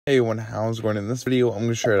Hey everyone, how's it going? In this video, I'm going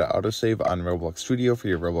to show you how to autosave on Roblox Studio for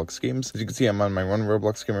your Roblox games. As you can see, I'm on my one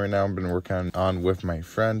Roblox game right now. I've been working on with my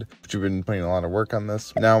friend, which we've been putting a lot of work on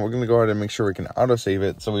this. Now, we're going to go ahead and make sure we can autosave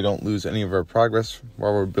it so we don't lose any of our progress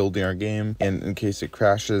while we're building our game. And in case it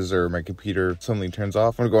crashes or my computer suddenly turns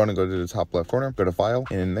off, I'm going to go ahead and go to the top left corner, go to File,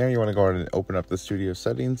 and in there, you want to go ahead and open up the Studio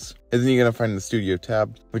settings. And then you're going to find the Studio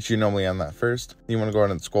tab, which you're normally on that first. You want to go ahead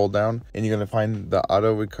and scroll down, and you're going to find the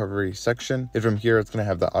Auto Recovery section. And from here, it's going to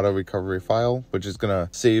have the Auto Recovery file, which is going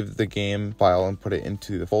to save the game file and put it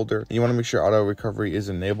into the folder. And you want to make sure Auto Recovery is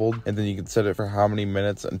enabled, and then you can set it for how many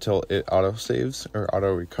minutes until it auto saves or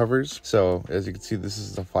auto recovers. So as you can see, this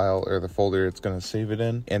is the file or the folder it's going to save it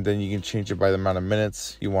in, and then you can change it by the amount of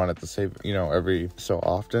minutes you want it to save, every so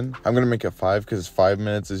often. I'm going to make it 5 because 5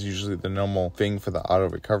 minutes is usually the normal thing for the auto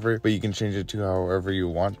recovery, but you can change it to however you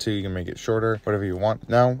want to. You can make it shorter, whatever you want.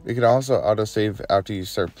 Now, it can also auto save after you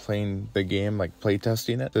start playing the game, like play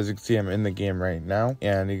testing it. So as you can see, I'm in the game right now,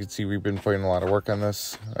 and you can see we've been putting a lot of work on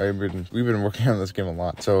this. We've been working on this game a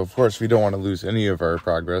lot. So of course we don't want to lose any of our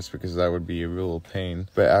progress because that would be a real pain.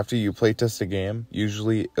 But after you play test a game,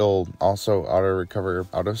 usually it'll also auto recover,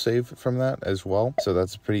 auto save from that as well. So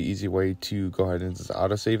that's a pretty easy way to go ahead and just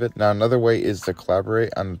auto save it. Now another way is to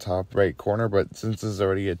collaborate on the top right corner, but since this is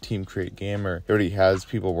already a team create game or it already has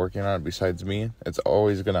people working on it besides me, it's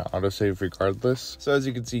always going to auto save regardless. So as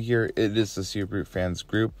you can see here, it is the Super Fans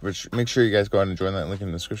group, which make sure you guys go ahead and join that link in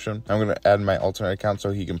the description. I'm going to add my alternate account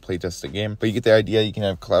so he can play test the game, but you get the idea. You can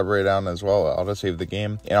have collaborate on as well, auto save the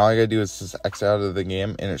game, and all you gotta do is just X out of the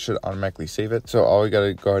game and it should automatically save it. So all we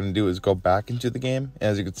gotta go ahead and do is go back into the game, and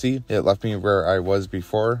as you can see, it left me where I was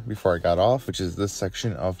before I got off, which is this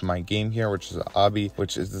section of my game here, which is an obby,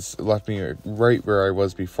 which is this, left me right where I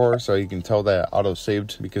was before. So you can tell that auto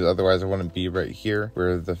saved because otherwise I wouldn't be right here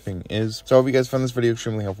where the thing is. So I hope you guys found this video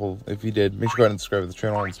extremely helpful. If you did, make sure to go ahead and subscribe to the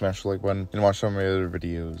channel and smash the like button and watch some of my other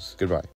videos. Goodbye.